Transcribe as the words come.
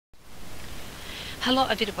Hello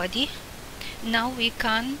everybody. Now we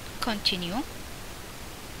can continue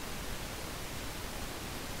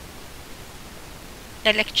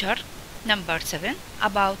the lecture number 7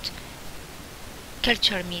 about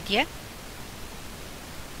culture media.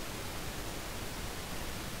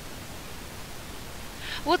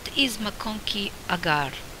 What is McConkey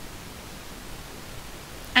agar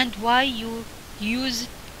and why you use it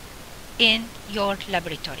in your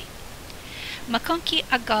laboratory? McConkey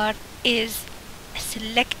agar is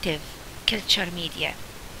selective culture media.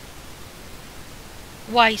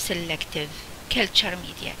 Why selective culture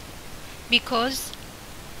media? Because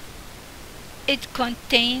it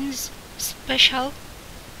contains special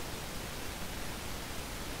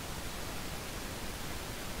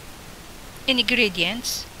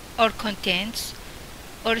ingredients or contents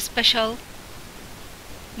or special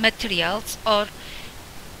materials or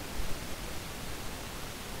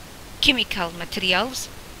chemical materials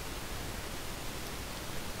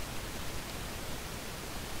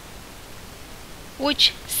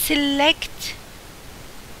which select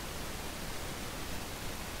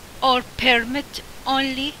or permit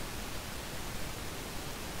only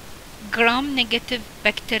gram-negative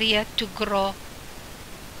bacteria to grow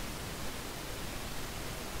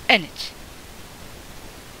in it.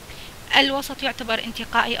 الوسط يعتبر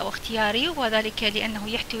انتقائي أو اختياري، وذلك لأنه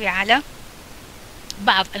يحتوي على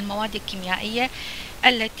بعض المواد الكيميائية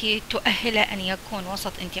التي تؤهل أن يكون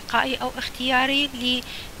وسط انتقائي أو اختياري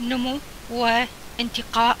لنمو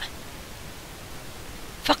وانتقاء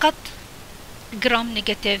فقط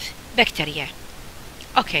gram-negative bacteria.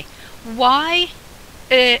 Okay, why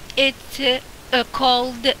it's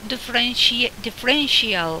called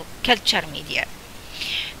differential culture media?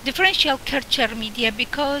 Differential culture media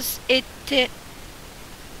because it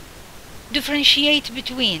differentiates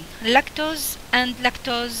between lactose and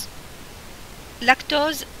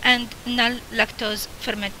null-lactose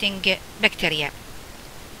fermenting bacteria.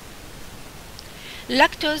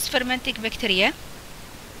 Lactose fermenting bacteria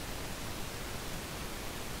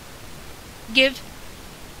give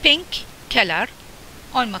pink color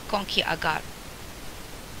on McConkey agar,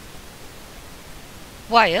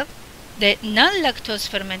 while the non-lactose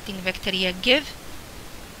fermenting bacteria give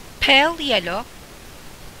pale yellow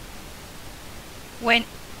when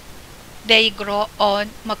they grow on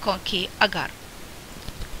McConkey agar.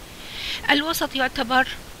 الوسط يعتبر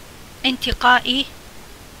انتقائي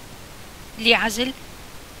لعزل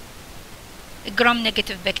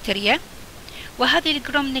gram-negative bacteria، وهذه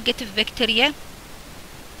الgram-negative bacteria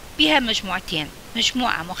بها مجموعتين،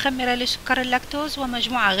 مجموعة مخمرة لسكر اللاكتوز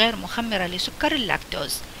ومجموعة غير مخمرة لسكر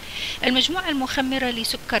اللاكتوز. المجموعة المخمرة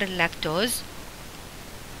لسكر اللاكتوز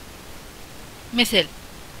مثل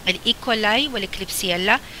الإيكولاي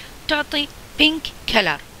والكليبسيلا تعطي pink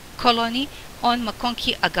color colony on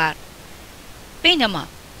McConkey agar، بينما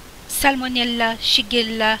سالمونيلا،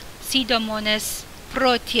 شيجيلا، سيدوموناس،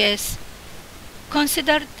 بروتياس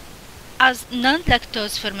considered as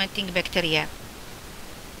non-lactose fermenting bacteria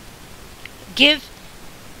give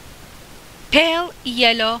pale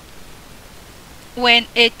yellow when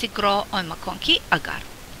it grows on McConkey agar.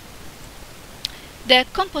 The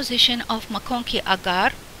composition of McConkey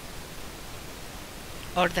agar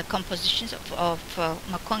or the compositions of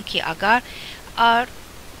McConkey agar are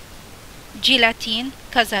gelatin,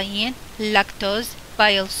 casein, lactose,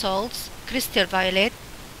 bile salts, crystal violet,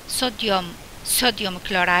 sodium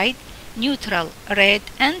chloride, neutral red,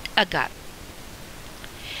 and agar.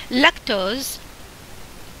 Lactose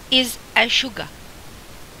is a sugar,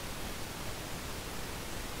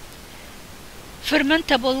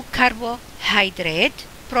 fermentable carbohydrate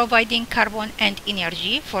providing carbon and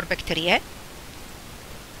energy for bacteria.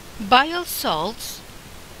 Bile salts,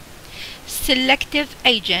 selective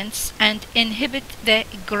agents and inhibit the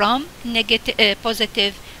gram-negative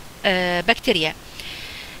positive bacteria.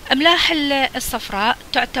 أملاح الصفراء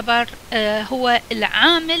تعتبر هو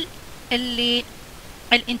العامل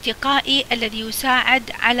الانتقائي الذي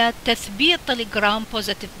يساعد على تثبيط الجرام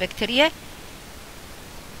بوزيتيف بكتيريا،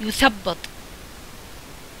 يثبط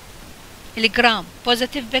الجرام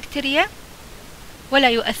بوزيتيف بكتيريا ولا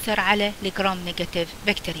يؤثر على الجرام نيجاتيف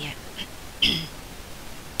بكتيريا.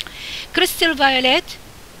 Crystal violet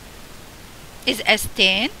is a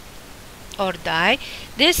stain or dye.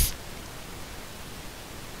 This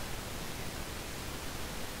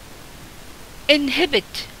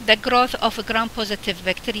inhibit the growth of gram-positive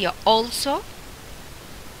bacteria also.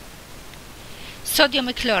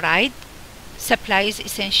 Sodium chloride supplies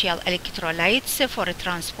essential electrolytes for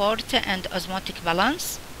transport and osmotic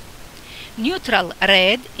balance. Neutral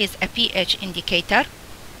red is a pH indicator,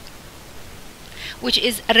 which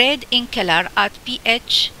is red in color at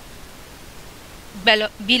pH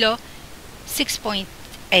below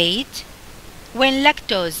 6.8. When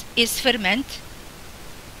lactose is fermented,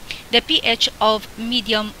 the pH of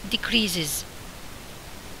medium decreases.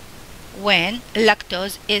 When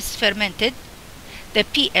lactose is fermented, the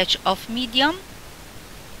pH of medium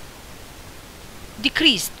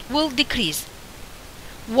will decrease.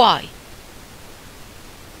 Why?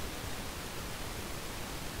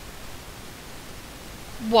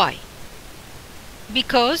 Why?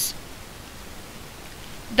 Because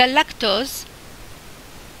the lactose,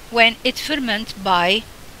 when it ferments by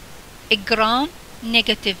a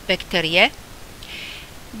gram-negative bacteria,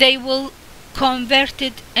 they will convert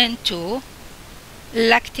it into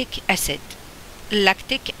lactic acid.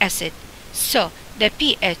 So the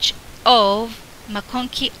pH of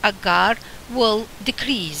McConkey agar will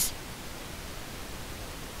decrease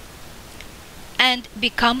and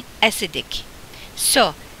become acidic.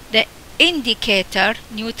 So the indicator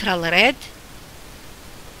neutral red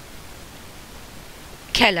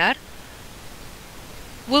color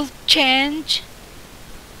will change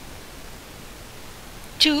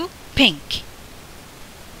to pink.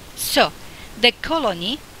 So the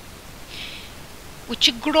colony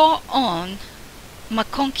which grow on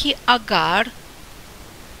McConkey agar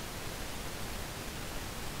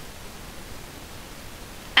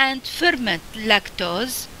and ferment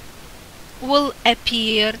lactose will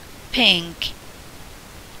appear pink.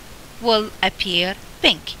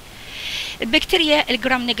 البكتيريا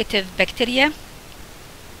الجرام نيجاتيف بكتيريا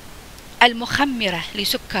المخمرة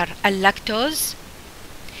لسكر اللاكتوز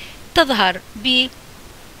تظهر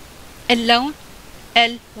باللون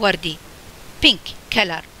الوردي pink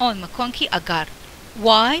color on McConkey agar.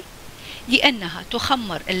 Why؟ لأنها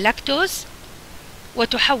تخمر اللاكتوز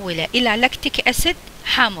وتحوله إلى لاكتيك أسيد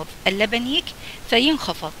حامض اللبنيك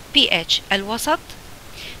فينخفض pH الوسط.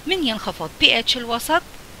 من ينخفض pH الوسط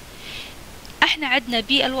احنا عندنا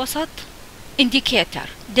بالوسط indicator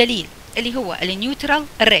دليل اللي هو النيوترال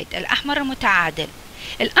ريد الأحمر المتعادل.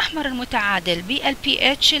 الأحمر المتعادل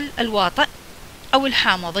بالpH الواطئ أو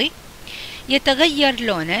الحامضي يتغير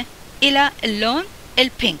لونه إلى اللون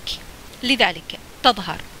البينك. لذلك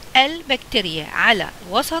تظهر البكتيريا على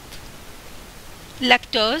وسط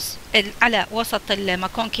لاكتوز على وسط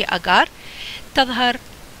الماكونكي agar تظهر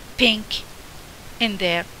pink in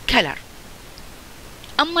their color.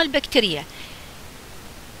 أما البكتيريا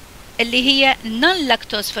اللي هي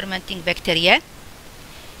non-lactose fermenting bacteria,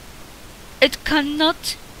 it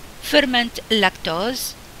cannot ferment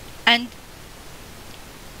lactose and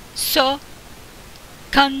so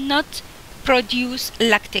cannot produce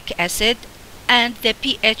lactic acid, and the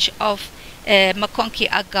pH of McConkey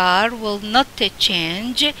agar will not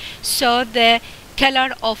change, so the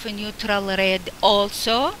color of neutral red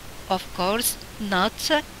also of course not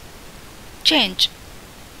change.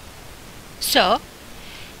 So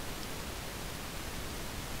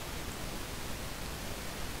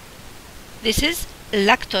this is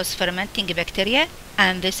lactose fermenting bacteria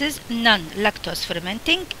and this is non-lactose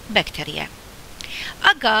fermenting bacteria.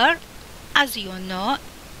 Agar, as you know,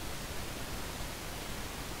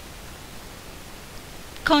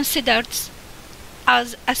 considered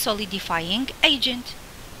as a solidifying agent.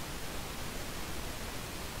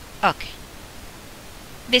 Okay,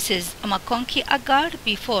 this is McConkey agar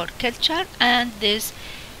before culture and this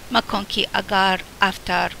McConkey agar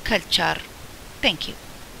after culture. Thank you.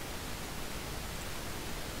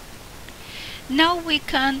 Now we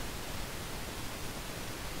can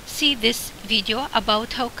see this video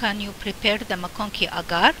about how can you prepare the McConkey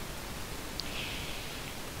agar.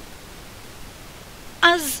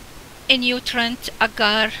 As a nutrient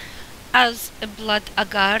agar, as a blood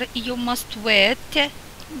agar, you must wet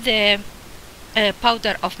the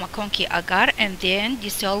powder of McConkey agar and then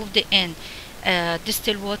dissolved in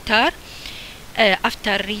distilled water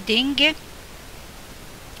after reading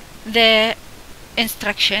the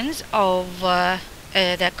instructions of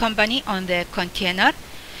the company on the container,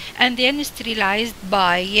 and then sterilized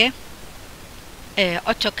by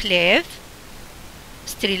autoclave,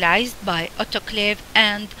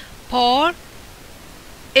 and pour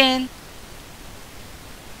in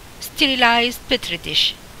sterilized petri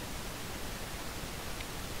dish.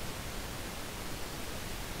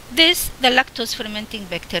 This the lactose fermenting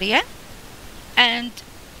bacteria and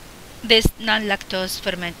this non-lactose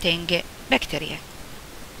fermenting bacteria.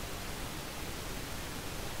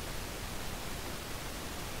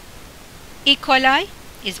 E. coli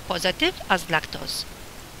is positive as lactose.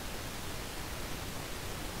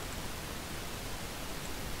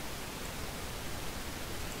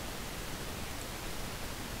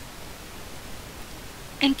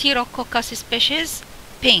 Enterococcus species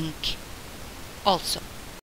pink also.